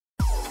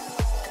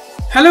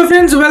Hello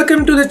friends,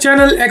 welcome to the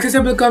channel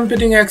Accessible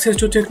Computing, Access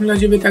to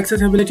Technology with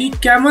Accessibility.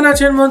 কেমন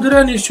আছেন বন্ধুরা?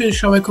 নিশ্চয়ই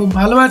সবাই খুব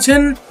ভালো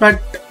আছেন, বাট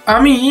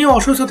আমি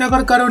অসুস্থ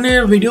থাকার কারণে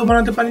ভিডিও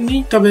বানাতে পারিনি।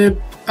 তবে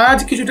আজ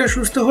কিছুটা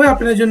সুস্থ হয়ে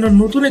আপনাদের জন্য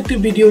নতুন একটি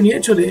ভিডিও নিয়ে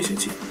চলে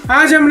এসেছি।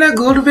 আজ আমরা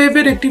GoldWave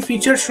এর একটি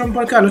ফিচার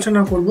সম্পর্কে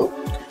আলোচনা করব।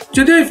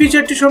 যদিও এই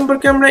ফিচারটি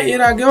সম্পর্কে আমরা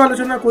এর আগেও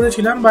আলোচনা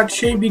করেছিলাম, বাট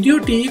সেই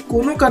ভিডিওটি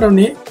কোনো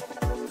কারণে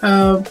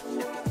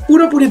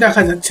পুরোপুরি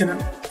দেখা যাচ্ছে না,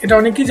 এটা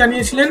অনেকেই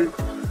জানিয়েছিলেন।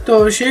 তো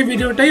সেই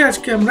ভিডিওটাই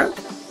আজকে আমরা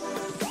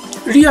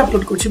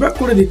রি-আপলোড করছি বা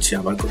করে দিচ্ছি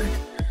আবার করে।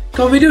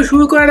 তো ভিডিও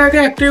শুরু করার আগে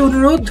একটাই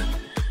অনুরোধ,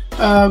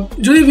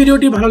 যদি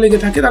ভিডিওটি ভালো লেগে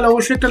থাকে তাহলে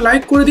অবশ্যই একটা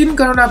লাইক করে দিন,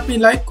 কারণ আপনি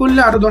লাইক করলে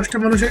আরও 10টা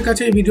মানুষের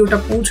কাছে এই ভিডিওটা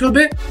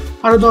পৌঁছবে,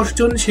 আরও 10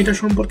 জন সেটা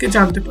সম্পর্কে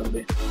জানতে পারবে।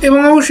 এবং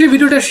অবশ্যই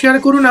ভিডিওটা শেয়ার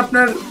করুন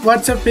আপনার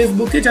হোয়াটসঅ্যাপ,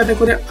 ফেসবুকে, যাতে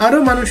করে আরও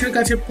মানুষের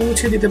কাছে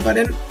পৌঁছে দিতে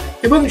পারেন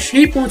এবং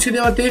সেই পৌঁছে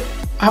দেওয়াতে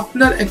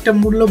আপনার একটা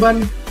মূল্যবান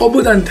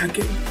অবদান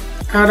থাকে।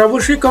 আর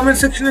অবশ্যই কমেন্ট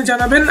সেকশনে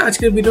জানাবেন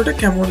আজকের ভিডিওটা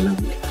কেমন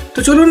লাগলো। তো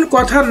চলুন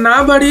কথা না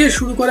বাড়িয়ে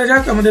শুরু করা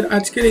যাক আমাদের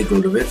আজকের এই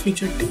GoldWave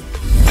ফিচারটি।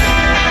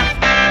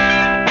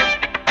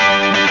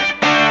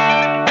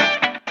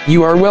 You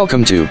are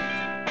welcome to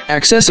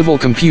Accessible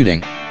Computing.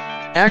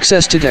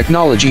 Access to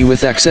technology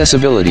with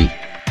accessibility.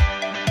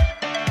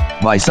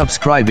 By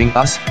subscribing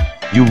us,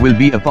 you will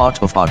be a part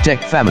of our tech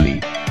family.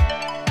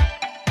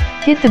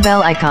 Hit the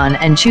bell icon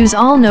and choose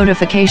all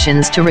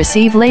notifications to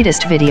receive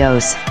latest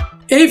videos.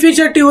 এই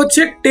ফিচারটি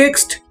হচ্ছে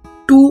text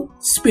to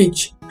speech.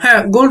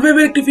 হ্যাঁ, GoldWave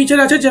এর একটি feature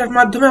আছে যার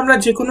মাধ্যমে আমরা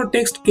যে কোনো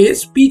টেক্সটকে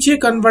স্পিচে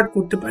কনভার্ট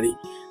করতে পারি।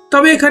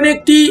 তবে এখানে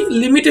একটি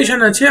লিমিটেশন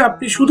আছে,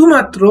 আপনি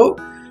শুধুমাত্র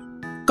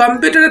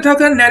কম্পিউটারে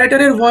থাকা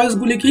ন্যারেটরের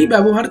ভয়েসগুলিকেই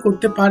ব্যবহার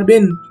করতে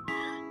পারবেন।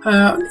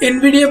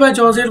 এনভিডিয়া বা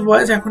জজের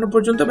ভয়েস এখনো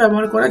পর্যন্ত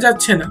ব্যবহার করা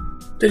যাচ্ছে না।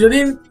 তো যদি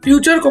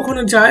ফিউচার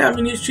কখনো যায় আমি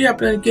নিশ্চয়ই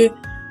আপনাদেরকে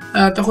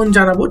তখন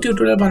জানাবো,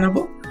 টিউটোরিয়াল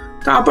বানাবো।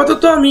 তো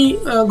আপাতত আমি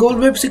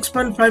GoldWave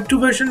 6.52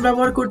 ভার্সন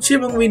ব্যবহার করছি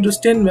এবং উইন্ডোজ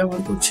 10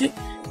 ব্যবহার করছি,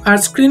 আর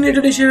স্ক্রিন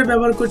রিডার হিসেবে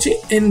ব্যবহার করছি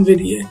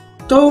এনভিডিয়া।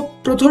 তো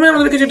প্রথমে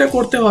আমাদেরকে যেটা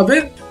করতে হবে,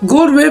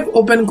 GoldWave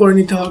ওপেন করে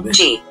নিতে হবে।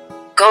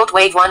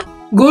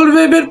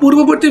 GoldWave এর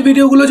পূর্ববর্তী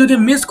ভিডিওগুলো যদি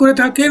মিস করে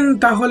থাকেন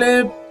তাহলে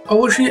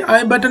অবশ্যই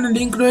আই বাটনে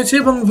লিংক রয়েছে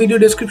এবং ভিডিও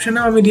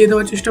ডেসক্রিপশনেও আমি দিয়ে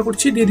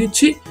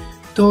দিচ্ছি।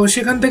 তো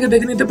সেখান থেকে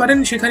দেখে নিতে পারেন।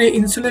 সেখানে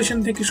ইনস্টলেশন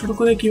থেকে শুরু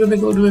করে কিভাবে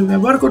GoldWave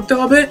ব্যবহার করতে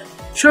হবে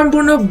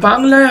সম্পূর্ণ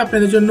বাংলায়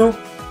আপনাদের জন্য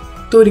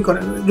তৈরি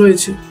করা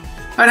রয়েছে।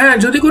 আর হ্যাঁ,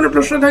 যদি কোনো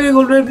প্রশ্ন থাকে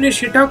GoldWave নিয়ে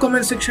সেটাও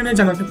কমেন্ট সেকশনে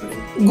জানাতে পারেন।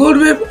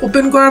 GoldWave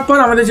ওপেন করার পর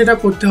আমাদের যেটা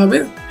করতে হবে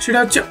সেটা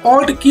হচ্ছে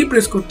অল্ট কি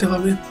প্রেস করতে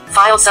হবে।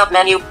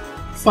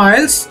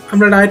 ফাইলস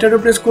আমরা রাইটারও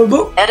প্রেস করব।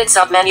 Edit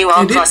submenu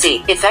all plus E,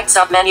 effect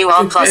submenu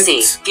all plus E,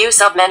 view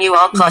submenu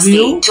all plus E,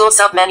 টুল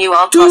সাবমেনু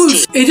অল প্লাস ই।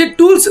 এই যে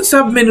টুলস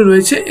সাবমেনু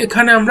রয়েছে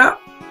এখানে আমরা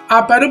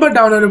আপ অ্যারো বা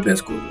ডাউন অ্যারো প্রেস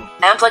করব।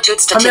 অ্যামপ্লিটিউড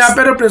আমি আপ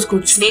অ্যারো প্রেস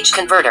করছি।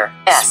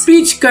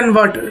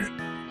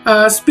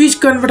 স্পিচ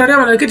কনভার্টারে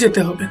আমাদেরকে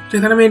যেতে হবে। তো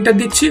এখানে আমি এন্টার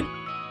দিচ্ছি।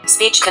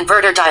 Speech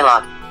converter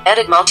dialog.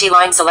 Edit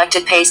multi-line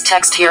selected, paste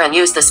text here and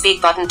use the speak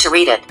button to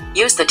read it.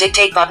 Use the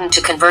dictate button to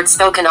convert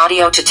spoken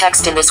audio to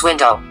text in this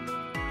window.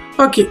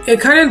 ওকে,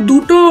 এখানে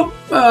দুটো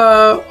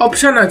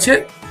option আছে,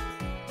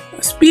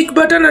 speak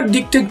button আর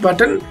dictate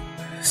button.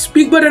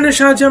 Speak বাটনের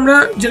সাহায্যে আমরা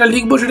যেটা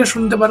লিখবো সেটা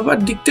শুনতে পারবো, আর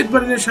ডিকটেট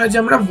বাটনের সাহায্যে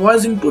আমরা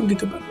ভয়েস ইনপুট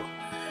দিতে পারবো।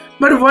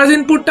 বাট ভয়েস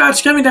ইনপুটটা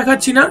আজকে আমি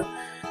দেখাচ্ছি না,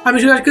 আমি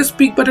শুধু আজকে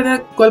স্পিক বাটনের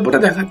গল্পটা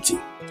দেখাচ্ছি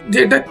যে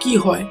এটা কি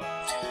হয়।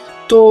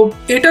 তো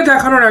এটা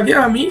দেখানোর আগে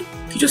আমি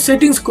কিছু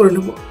সেটিংস করে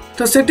নেব।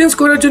 তো সেটিংস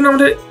করার জন্য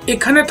আমাদের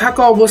এখানে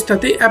থাকা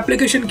অবস্থাতে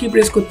অ্যাপ্লিকেশন কি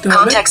প্রেস করতে হবে।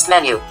 Context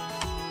menu.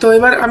 তো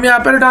এবার আমি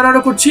আপ অ্যারো ডাউন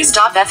অ্যারো করছি।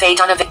 Stop F8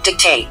 on a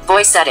dictate.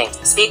 Voice settings.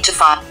 Speak to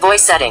file.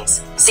 Voice settings.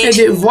 এই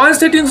যে ভয়েস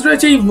সেটিংস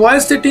রয়েছে, এই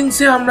ভয়েস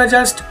সেটিংসে আমরা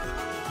জাস্ট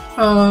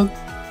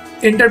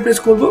এন্টার প্রেস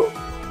করব।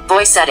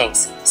 Voice settings.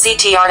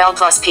 CTRL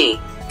plus P.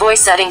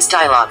 Voice settings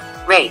dialog.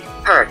 Rate.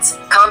 Hertz.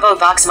 Combo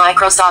box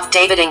Microsoft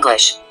David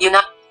English.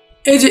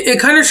 এই যে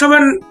এখানে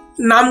সবার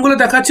নামগুলো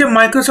দেখাচ্ছে,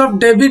 Microsoft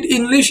David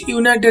English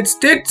United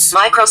states,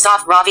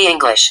 Microsoft Ravi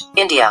English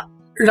India,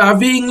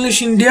 Ravi English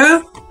India,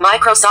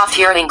 Microsoft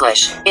here English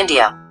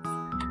India,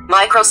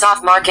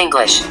 Microsoft mark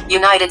English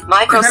United,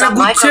 Microsoft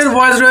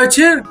voice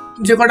রয়েছে,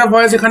 যে কটা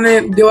voice এখানে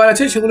দেওয়া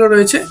আছে সেগুলো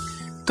রয়েছে।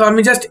 তো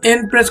আমি জাস্ট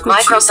এন্ড প্রেস করছি।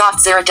 মাইক্রোসফট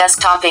জেরা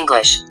ডেস্কটপ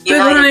ইংলিশ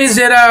ইউনাইটেড, এই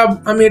জেরা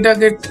আমি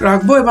এটাকে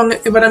রাখবো এবং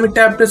এবার আমি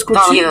ট্যাব প্রেস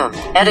করছি।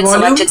 Edit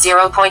selected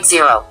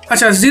 0.0।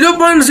 আচ্ছা,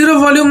 0.0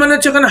 ভলিউম মানে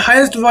হচ্ছে এখানে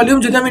হাইয়েস্ট ভলিউম।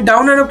 যদি আমি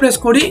ডাউন অ্যারো প্রেস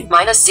করি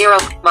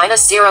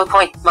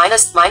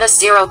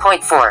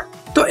 -0.4।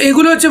 তো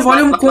এগুলো হচ্ছে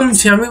ভলিউম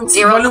কমছে, আমি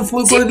ভলিউম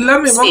ফুল করে দিলাম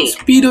এবং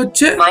স্পিড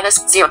হচ্ছে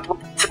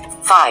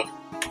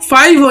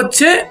 -5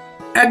 হচ্ছে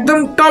একদম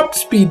টপ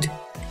স্পিড,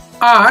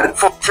 আর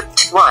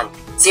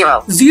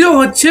 0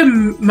 হচ্ছে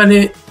মানে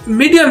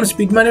মিডিয়াম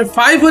স্পিড, মানে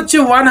 5 হচ্ছে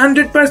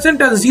 100%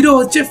 আর 0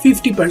 হচ্ছে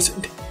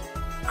 50%।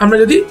 আমরা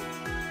যদি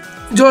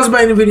জজ বা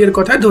এনভিডিয়ার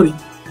কথা ধরি,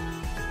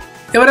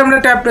 এবার আমরা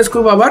ট্যাব প্রেস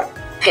করব আবার।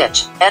 pitch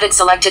edit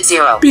selected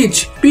 0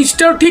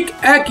 পিচটাও ঠিক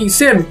একই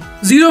সেম।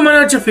 0 মানে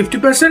হচ্ছে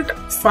 50%,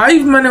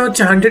 5 মানে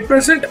হচ্ছে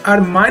 100% আর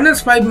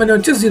 -5 মানে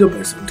হচ্ছে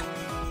 0%।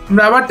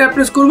 আমরা আবার ট্যাব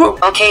প্রেস করব।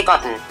 ওকে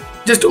বাটন,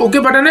 জাস্ট ওকে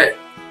বাটনে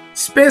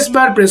স্পেস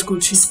বার প্রেস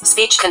করছি।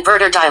 Speech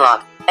converter dialogue,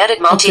 Edit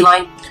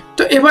multi-line.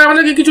 তো এবার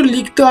আমাদেরকে কিছু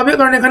লিখতে হবে,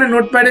 কারণ এখানে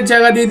নোটপ্যাডের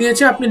জায়গা দিয়ে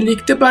দিয়েছে। আপনি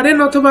লিখতে পারেন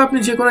অথবা আপনি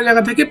যে কোনো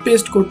জায়গা থেকে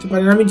পেস্ট করতে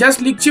পারেন। আমি জাস্ট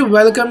লিখছি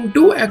ওয়েলকাম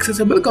টু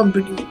অ্যাক্সেসিবল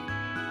কম্পিউটিং।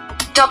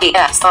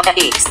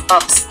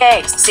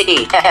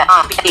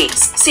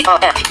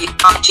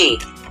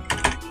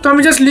 তো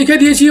আমি জাস্ট লিখে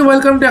দিয়েছি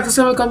ওয়েলকাম টু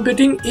অ্যাক্সেসিবল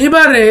কম্পিউটিং।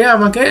 এবারে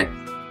আমাকে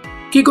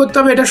কি করতে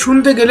হবে, এটা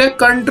শুনতে গেলে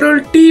কন্ট্রোল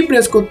টি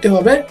প্রেস করতে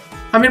হবে।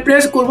 আমি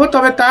প্রেস করব,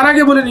 তবে তার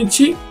আগে বলে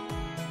নিচ্ছি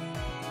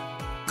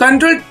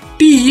কন্ট্রোল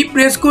টি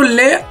প্রেস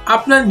করলে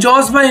আপনার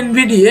জস বা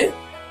এনভিডিএ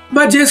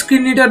বা যে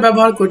স্ক্রিন রিডার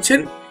ব্যবহার করছেন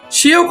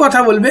সেও কথা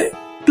বলবে,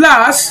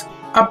 প্লাস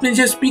আপনি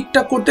যে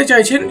স্পিকটা করতে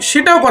চাইছেন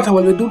সেটাও কথা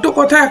বলবে। দুটো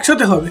কথা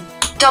একসাথে হবে,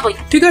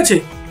 ঠিক আছে?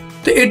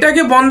 তো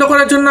এটাকে বন্ধ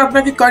করার জন্য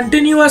আপনাকে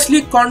কন্টিনিউয়াসলি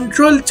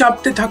কন্ট্রোল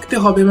চাপতে থাকতে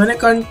হবে, মানে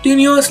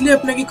কন্টিনিউয়াসলি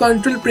আপনাকে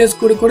কন্ট্রোল প্রেস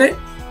করে করে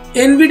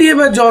এনভিডিএ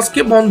বা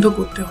জসকে বন্ধ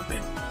করতে হবে।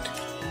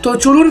 তো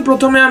চলুন,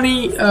 প্রথমে আমি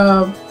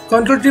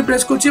কন্ট্রোল টি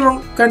প্রেস করছি এবং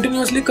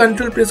কন্টিনিউয়াসলি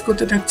কন্ট্রোল প্রেস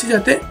করতে থাকছি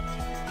যাতে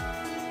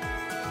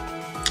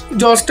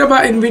জসটা বা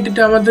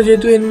এনভিডিটা, আমাদের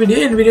যেহেতু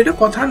এনভিডিটা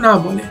কথা না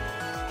বলে।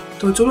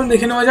 তো চলুন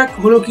দেখে নেওয়া যাক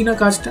হলো কিনা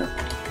কাজটা।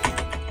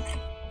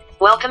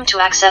 Welcome to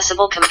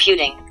accessible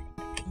computing.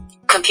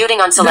 Computing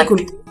unselected. দেখুন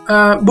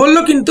বললো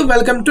কিন্তু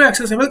ওয়েলকাম টু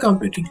অ্যাক্সেসিবল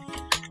কম্পিউটিং।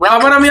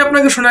 আবার আমি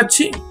আপনাকে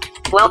শোনাচ্ছি।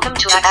 Welcome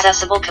to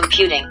accessible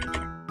computing.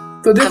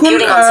 তো দেখুন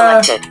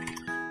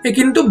এ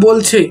কিন্তু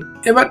বলছে।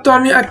 এবার তো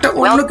আমি একটা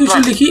অন্য কিছু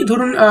লিখি,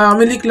 ধরুন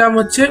আমি লিখলাম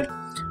হচ্ছে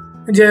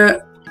যে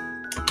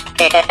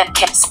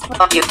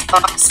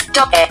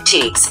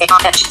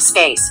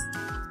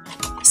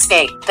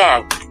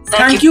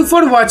থ্যাংক ইউ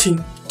ফর ওয়াচিং।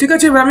 ঠিক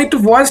আছে, এবার আমি একটু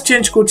ভয়েস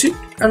চেঞ্জ করছি,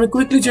 আমি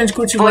কুইকলি চেঞ্জ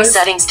করছি voice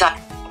settings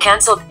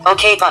cancel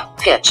okay but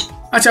pitch.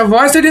 আচ্ছা,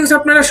 ভয়েস সেটিংস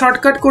আপনারা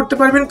শর্টকাট করতে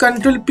পারবেন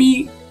কন্ট্রোল পি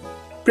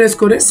প্রেস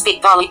করে। Speak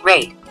volley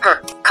rate her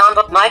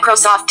combo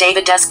Microsoft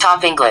David Desktop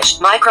English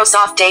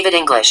Microsoft David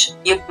English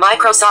you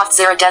Microsoft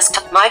Zero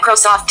Desktop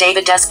Microsoft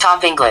David Desktop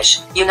English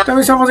you know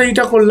আমি suppose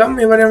এইটা করলাম,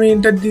 এবারে আমি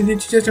এন্টার দিয়ে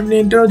দিচ্ছি, জাস্ট আপনি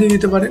এন্টারও দিয়ে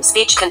দিতে পারেন।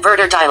 Speech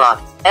converter dialog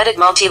edit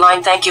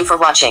multi-line thank you for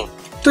watching।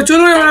 তো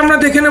চলুন এবার আমরা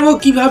দেখে নেব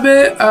কিভাবে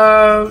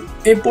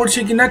এই পড়ছে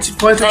কিনা।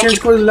 ভয়েসটা চেঞ্জ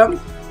করে দিলাম,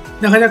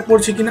 দেখা যাক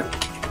পড়ছে কিনা।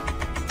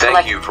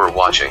 Thank you for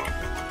watching.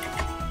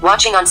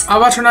 Watching on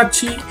আবার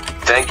শোনাচ্ছি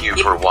Thank you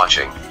for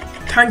watching.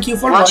 Thank you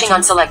for watching watching.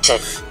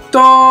 unselected।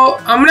 তো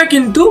আমরা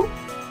কিন্তু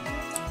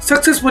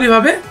সাকসেসফুলি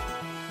ভাবে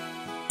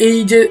এই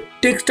যে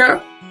টেক্সটটা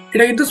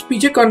এটা কিন্তু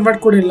স্পিচে কনভার্ট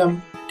করে নিলাম,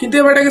 কিন্তু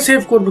এবার এটাকে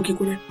সেভ করব কি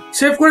করে?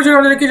 সেভ করার জন্য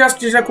আমাদেরকে জাস্ট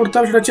যেটা করতে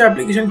হবে সেটা হচ্ছে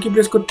অ্যাপ্লিকেশন কি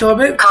প্রেস করতে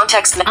হবে,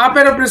 context আপ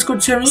অ্যারো প্রেস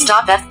করছি আমি,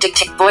 stop f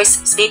dictate voice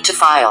speak to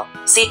file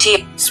ct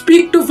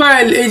speak to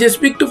file. এই যে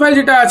স্পিক টু ফাইল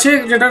যেটা আছে,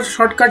 যেটা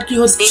শর্টকাট কি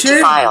speak হচ্ছে to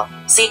file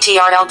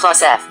ctrl plus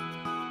f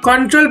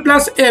control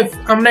plus F.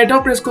 আমরা এটাও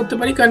প্রেস করতে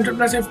পারি, কন্ট্রোল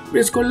প্লাস এফ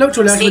প্রেস করলেও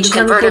চলে আসবে। Speech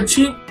যেটা আমি converted।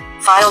 করছি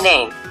file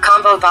name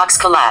combo box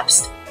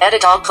collapsed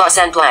edit alt plus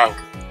n blank।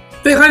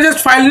 তো এখানে জাস্ট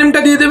ফাইল নেমটা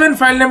দিয়ে দেবেন।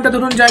 ফাইল নেমটা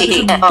ধরুন যাই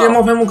কিছু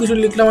ডেমো ফেমো কিছু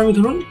লিখলাম আমি,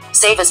 ধরুন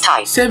save as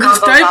type Save as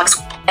combo type। box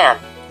m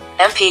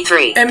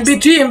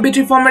mp3 mp3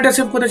 ফরম্যাটে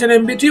সেভ করতে চাইলে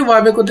mp3,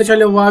 ওয়েবে করতে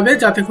চাইলে ওয়েবে,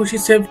 যাতে খুশি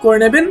সেভ করে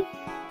নেবেন।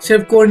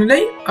 সেভ করে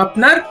নিলেই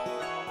আপনার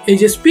এই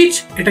যে স্পিচ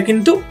এটা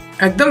কিন্তু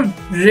একদম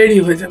রেডি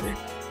হয়ে যাবে।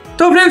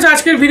 তো ফ্রেন্ডস,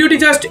 আজকের ভিডিওটি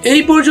জাস্ট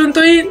এই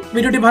পর্যন্তই।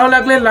 ভিডিওটি ভালো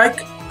লাগলে লাইক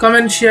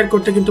কমেন্ট শেয়ার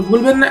করতে কিন্তু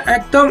ভুলবেন না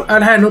একদম। আর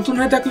হ্যাঁ, নতুন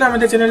হয়ে থাকলে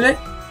আমাদের চ্যানেলে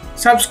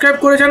সাবস্ক্রাইব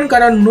করে যান,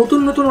 কারণ নতুন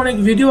নতুন অনেক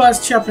ভিডিও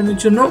আসছে আপনাদের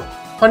জন্য,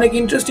 অনেক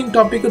ইন্টারেস্টিং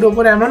টপিকের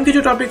ওপর। এমন কিছু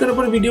টপিকের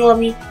ওপর ভিডিও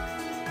আমি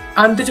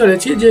আনতে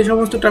চলেছি যে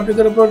সমস্ত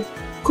টপিকের ওপর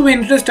খুব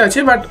ইন্টারেস্ট আছে,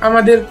 বাট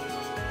আমাদের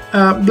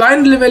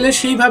ব্লাইন্ড লেভেলে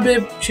সেইভাবে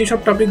সেই সব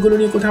টপিকগুলো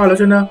নিয়ে কোথাও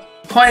আলোচনা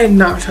হয়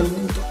না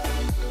সাধারণত।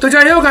 তো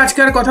যাই হোক, আজকে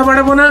আর কথা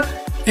বাড়াবো না,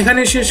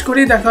 এখানে শেষ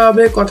করি। দেখা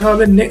হবে, কথা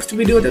হবে নেক্সট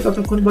ভিডিওতে।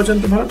 ততক্ষণ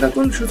পর্যন্ত ভালো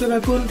থাকুন, সুস্থ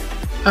থাকুন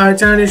আর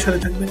চ্যানেলের সাথে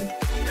থাকবেন।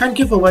 Thank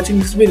you for watching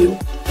this video.